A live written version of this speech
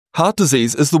Heart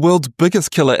disease is the world's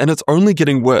biggest killer and it's only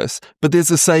getting worse, but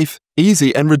there's a safe,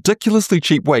 easy, and ridiculously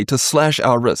cheap way to slash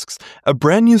our risks. A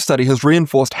brand new study has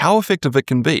reinforced how effective it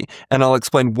can be, and I'll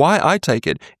explain why I take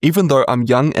it even though I'm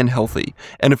young and healthy.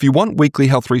 And if you want weekly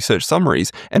health research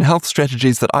summaries and health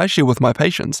strategies that I share with my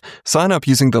patients, sign up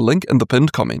using the link in the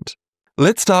pinned comment.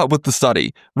 Let's start with the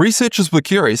study. Researchers were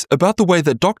curious about the way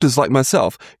that doctors like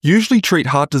myself usually treat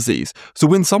heart disease. So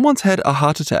when someone's had a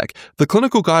heart attack, the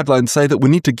clinical guidelines say that we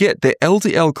need to get their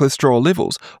LDL cholesterol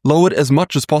levels lowered as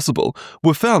much as possible.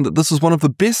 We've found that this is one of the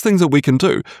best things that we can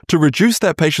do to reduce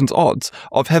that patient's odds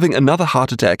of having another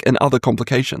heart attack and other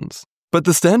complications. But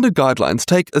the standard guidelines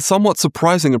take a somewhat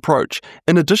surprising approach.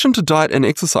 In addition to diet and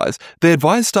exercise, they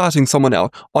advise starting someone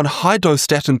out on high-dose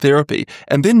statin therapy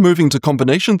and then moving to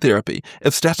combination therapy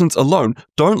if statins alone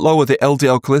don't lower their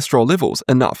LDL cholesterol levels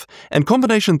enough. And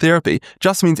combination therapy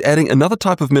just means adding another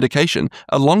type of medication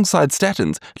alongside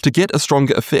statins to get a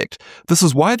stronger effect. This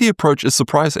is why the approach is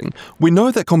surprising. We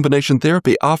know that combination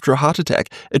therapy after a heart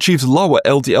attack achieves lower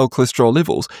LDL cholesterol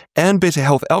levels and better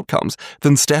health outcomes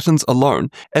than statins alone,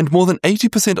 and more than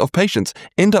 80% of patients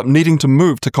end up needing to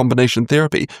move to combination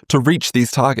therapy to reach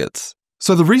these targets.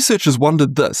 So the researchers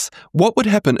wondered this: what would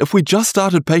happen if we just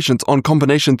started patients on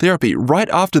combination therapy right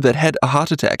after they'd had a heart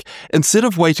attack, instead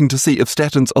of waiting to see if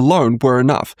statins alone were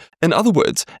enough? In other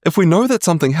words, if we know that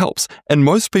something helps, and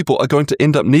most people are going to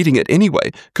end up needing it anyway,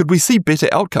 could we see better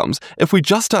outcomes if we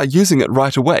just start using it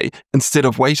right away instead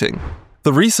of waiting?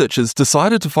 The researchers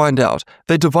decided to find out.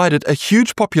 They divided a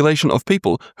huge population of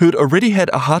people who'd already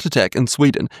had a heart attack in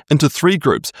Sweden into 3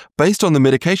 groups based on the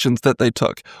medications that they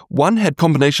took. One had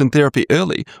combination therapy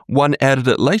early, one added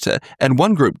it later, and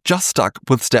one group just stuck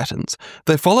with statins.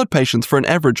 They followed patients for an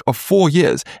average of 4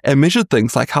 years and measured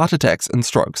things like heart attacks and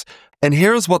strokes. And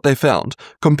here is what they found.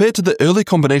 Compared to the early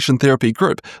combination therapy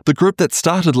group, the group that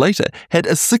started later had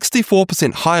a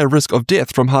 64% higher risk of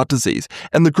death from heart disease,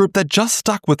 and the group that just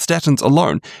stuck with statins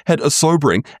alone had a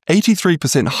sobering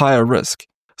 83% higher risk.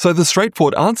 So the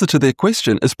straightforward answer to their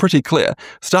question is pretty clear.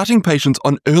 Starting patients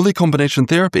on early combination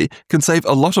therapy can save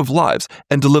a lot of lives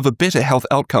and deliver better health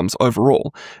outcomes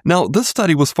overall. Now, this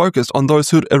study was focused on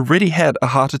those who'd already had a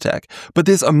heart attack, but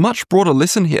there's a much broader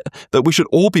lesson here that we should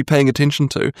all be paying attention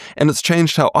to, and it's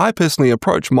changed how I personally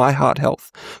approach my heart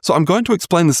health. So I'm going to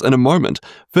explain this in a moment.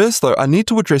 First, though, I need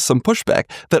to address some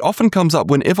pushback that often comes up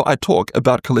whenever I talk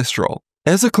about cholesterol.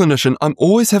 As a clinician, I'm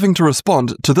always having to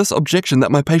respond to this objection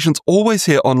that my patients always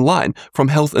hear online from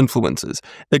health influencers.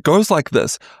 It goes like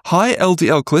this: high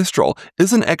LDL cholesterol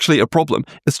isn't actually a problem,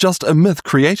 it's just a myth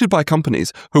created by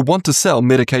companies who want to sell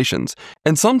medications.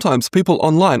 And sometimes people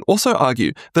online also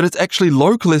argue that it's actually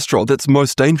low cholesterol that's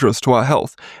most dangerous to our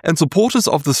health. And supporters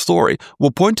of this story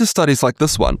will point to studies like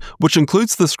this one, which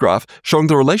includes this graph showing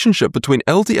the relationship between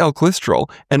LDL cholesterol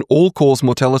and all-cause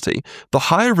mortality. The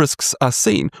higher risks are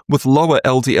seen with lower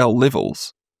LDL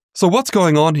levels. So what's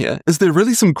going on here? Is there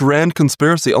really some grand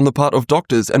conspiracy on the part of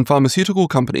doctors and pharmaceutical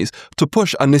companies to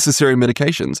push unnecessary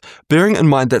medications, bearing in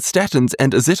mind that statins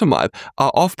and ezetimibe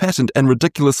are off-patent and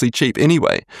ridiculously cheap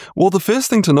anyway? Well, the first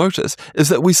thing to notice is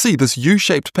that we see this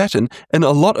U-shaped pattern in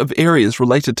a lot of areas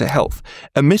related to health.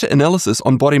 A meta-analysis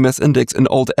on body mass index in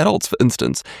older adults, for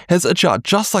instance, has a chart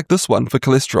just like this one for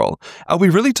cholesterol. Are we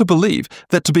really to believe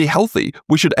that to be healthy,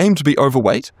 we should aim to be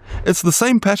overweight? It's the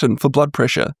same pattern for blood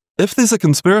pressure. If there's a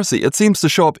conspiracy, it seems to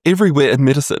show up everywhere in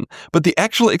medicine, but the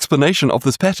actual explanation of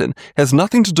this pattern has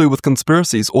nothing to do with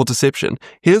conspiracies or deception.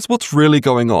 Here's what's really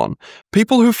going on.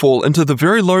 People who fall into the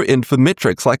very low end for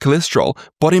metrics like cholesterol,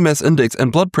 body mass index,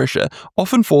 and blood pressure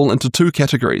often fall into 2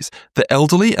 categories: the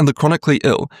elderly and the chronically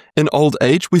ill. In old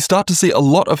age, we start to see a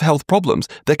lot of health problems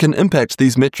that can impact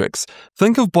these metrics.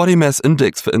 Think of body mass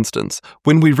index, for instance.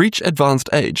 When we reach advanced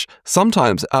age,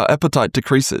 sometimes our appetite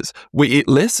decreases. We eat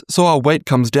less, so our weight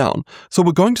comes down. So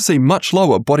we're going to see much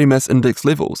lower body mass index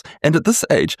levels, and at this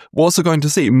age, we're also going to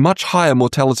see much higher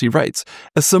mortality rates.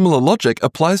 A similar logic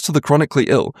applies to the chronically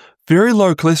ill. Very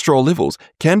low cholesterol levels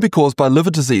can be caused by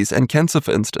liver disease and cancer,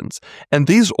 for instance, and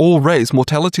these all raise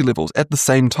mortality levels at the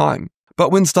same time. But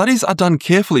when studies are done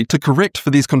carefully to correct for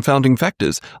these confounding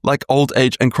factors, like old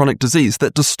age and chronic disease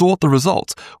that distort the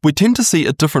results, we tend to see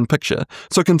a different picture.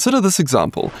 So consider this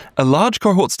example. A large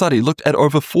cohort study looked at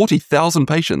over 40,000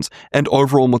 patients and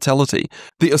overall mortality.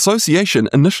 The association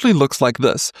initially looks like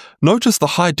this. Notice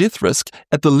the high death risk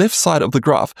at the left side of the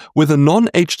graph, where the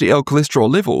non-HDL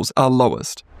cholesterol levels are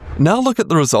lowest. Now look at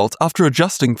the results after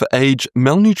adjusting for age,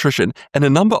 malnutrition, and a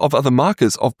number of other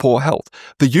markers of poor health.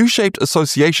 The U-shaped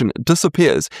association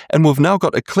disappears, and we've now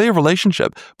got a clear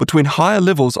relationship between higher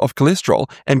levels of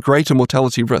cholesterol and greater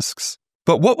mortality risks.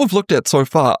 But what we've looked at so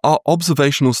far are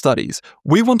observational studies.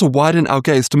 We want to widen our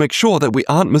gaze to make sure that we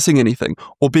aren't missing anything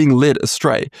or being led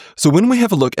astray. So when we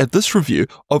have a look at this review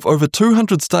of over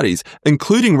 200 studies,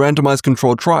 including randomized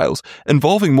controlled trials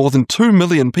involving more than 2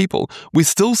 million people, we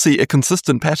still see a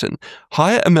consistent pattern.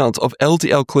 Higher amounts of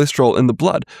LDL cholesterol in the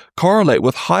blood correlate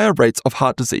with higher rates of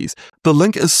heart disease. The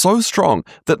link is so strong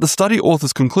that the study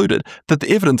authors concluded that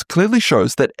the evidence clearly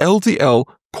shows that LDL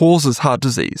causes heart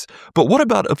disease. But what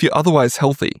about if you're otherwise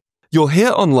healthy? You'll hear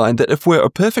online that if we're a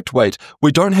perfect weight,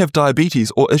 we don't have diabetes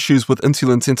or issues with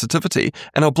insulin sensitivity,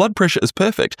 and our blood pressure is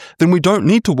perfect, then we don't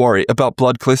need to worry about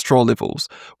blood cholesterol levels.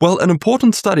 Well, an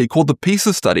important study called the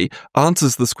PISA study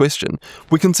answers this question.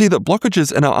 We can see that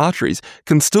blockages in our arteries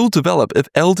can still develop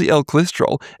if LDL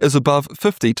cholesterol is above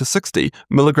 50 to 60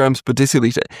 milligrams per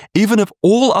deciliter, even if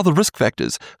all other risk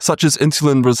factors, such as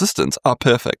insulin resistance, are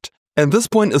perfect. And this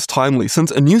point is timely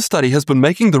since a new study has been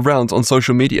making the rounds on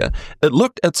social media. It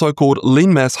looked at so-called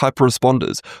lean mass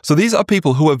hyperresponders. So these are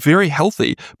people who are very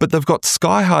healthy, but they've got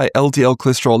sky-high LDL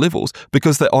cholesterol levels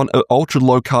because they're on an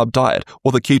ultra-low-carb diet,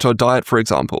 or the keto diet, for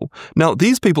example. Now,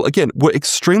 these people, again, were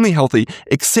extremely healthy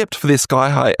except for their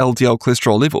sky-high LDL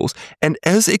cholesterol levels. And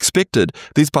as expected,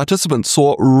 these participants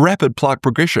saw rapid plaque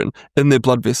progression in their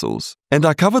blood vessels. And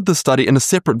I covered this study in a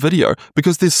separate video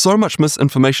because there's so much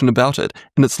misinformation about it,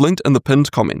 and it's linked in the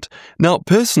pinned comment. Now,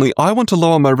 personally, I want to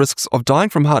lower my risks of dying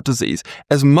from heart disease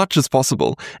as much as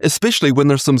possible, especially when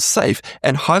there's some safe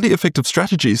and highly effective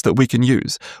strategies that we can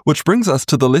use, which brings us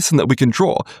to the lesson that we can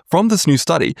draw from this new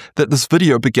study that this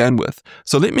video began with.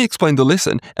 So let me explain the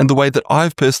lesson and the way that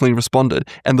I've personally responded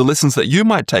and the lessons that you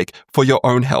might take for your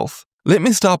own health. Let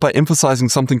me start by emphasizing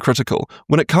something critical.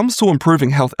 When it comes to improving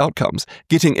health outcomes,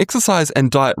 getting exercise and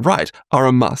diet right are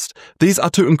a must. These are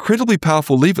two incredibly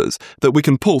powerful levers that we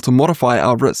can pull to modify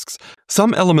our risks.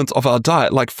 Some elements of our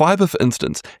diet, like fiber for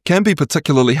instance, can be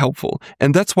particularly helpful,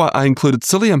 and that's why I included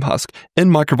psyllium husk in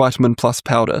Microvitamin Plus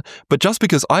powder. But just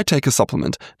because I take a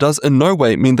supplement does in no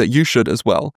way mean that you should as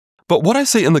well. But what I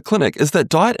see in the clinic is that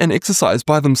diet and exercise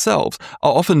by themselves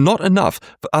are often not enough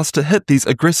for us to hit these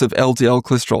aggressive LDL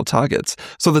cholesterol targets.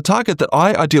 So the target that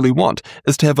I ideally want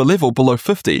is to have a level below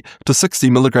 50 to 60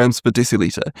 milligrams per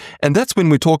deciliter. And that's when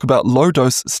we talk about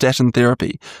low-dose statin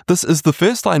therapy. This is the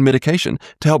first-line medication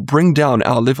to help bring down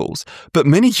our levels. But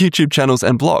many YouTube channels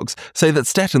and blogs say that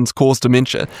statins cause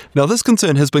dementia. Now, this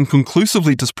concern has been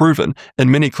conclusively disproven in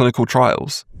many clinical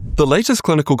trials. The latest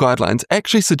clinical guidelines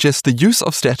actually suggest the use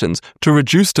of statins to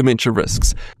reduce dementia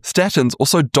risks. Statins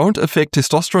also don't affect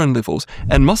testosterone levels,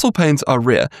 and muscle pains are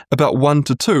rare, about 1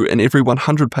 to 2 in every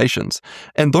 100 patients.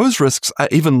 And those risks are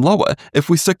even lower if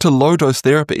we stick to low-dose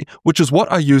therapy, which is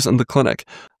what I use in the clinic.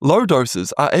 Low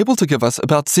doses are able to give us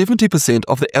about 70%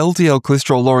 of the LDL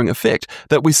cholesterol lowering effect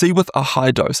that we see with a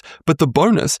high dose, but the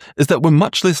bonus is that we're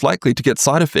much less likely to get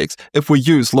side effects if we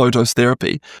use low-dose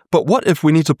therapy. But what if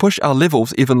we need to push our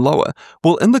levels even lower?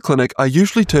 Well, in the clinic, I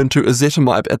usually turn to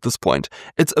Ezetimibe at this point.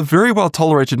 It's a very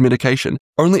well-tolerated medication.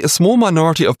 Only a small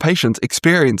minority of patients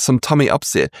experience some tummy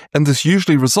upset, and this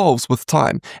usually resolves with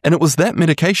time. And it was that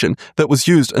medication that was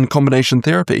used in combination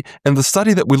therapy in the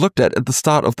study that we looked at the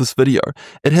start of this video.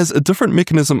 It has a different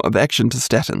mechanism of action to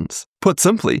statins. Put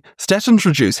simply, statins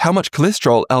reduce how much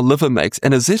cholesterol our liver makes,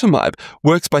 and Ezetimibe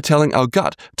works by telling our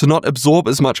gut to not absorb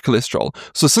as much cholesterol.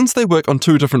 So since they work on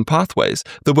two different pathways,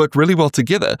 they work really well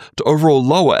together to overall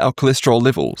lower our cholesterol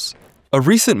levels. A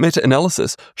recent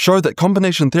meta-analysis showed that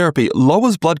combination therapy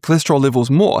lowers blood cholesterol levels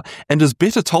more and is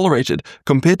better tolerated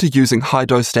compared to using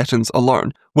high-dose statins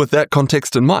alone. With that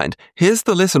context in mind, here's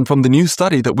the lesson from the new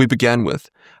study that we began with.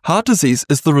 Heart disease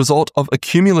is the result of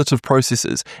accumulative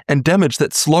processes and damage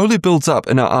that slowly builds up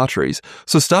in our arteries,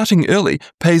 so starting early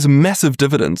pays massive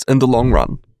dividends in the long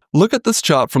run. Look at this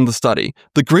chart from the study.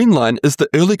 The green line is the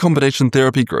early combination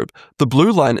therapy group, the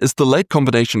blue line is the late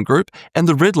combination group, and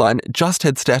the red line just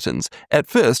had statins. At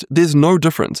first, there's no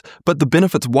difference, but the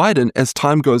benefits widen as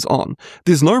time goes on.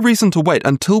 There's no reason to wait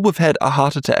until we've had a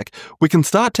heart attack. We can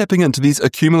start tapping into these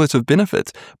accumulative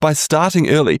benefits by starting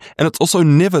early, and it's also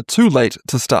never too late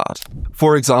to start.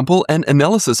 For example, an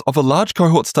analysis of a large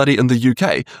cohort study in the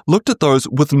UK looked at those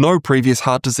with no previous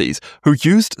heart disease who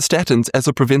used statins as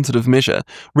a preventative measure.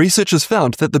 Researchers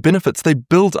found that the benefits they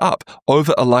build up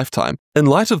over a lifetime. In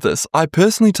light of this, I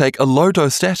personally take a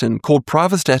low-dose statin called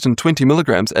Pravastatin 20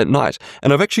 milligrams at night,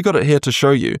 and I've actually got it here to show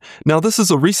you. Now, this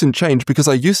is a recent change because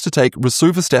I used to take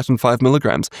Rosuvastatin 5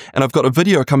 milligrams, and I've got a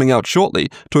video coming out shortly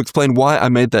to explain why I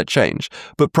made that change.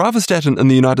 But Pravastatin in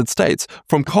the United States,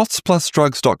 from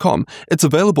costsplusdrugs.com, it's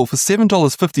available for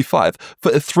 $7.55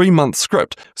 for a 3-month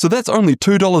script, so that's only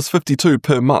 $2.52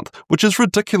 per month, which is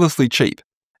ridiculously cheap.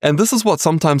 And this is what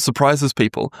sometimes surprises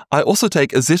people. I also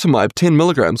take Ezetimibe 10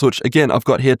 milligrams, which again I've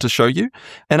got here to show you,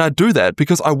 and I do that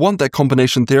because I want that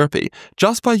combination therapy.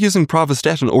 Just by using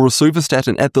pravastatin or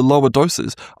rosuvastatin at the lower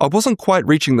doses, I wasn't quite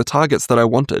reaching the targets that I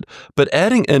wanted, but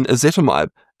adding in Ezetimibe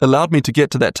allowed me to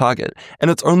get to that target, and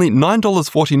it's only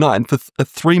 $9.49 for a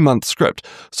 3-month script,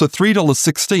 so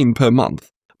 $3.16 per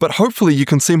month. But hopefully you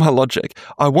can see my logic.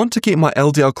 I want to keep my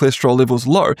LDL cholesterol levels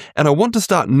low, and I want to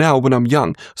start now when I'm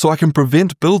young so I can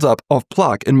prevent buildup of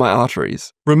plaque in my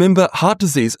arteries. Remember, heart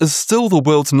disease is still the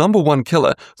world's #1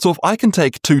 killer, so if I can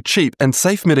take 2 cheap and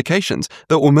safe medications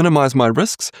that will minimize my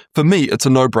risks, for me it's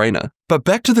a no-brainer. But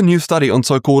back to the new study on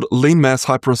so-called lean mass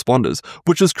hyperresponders,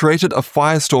 which has created a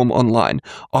firestorm online.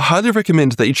 I highly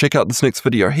recommend that you check out this next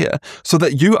video here so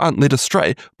that you aren't led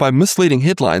astray by misleading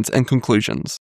headlines and conclusions.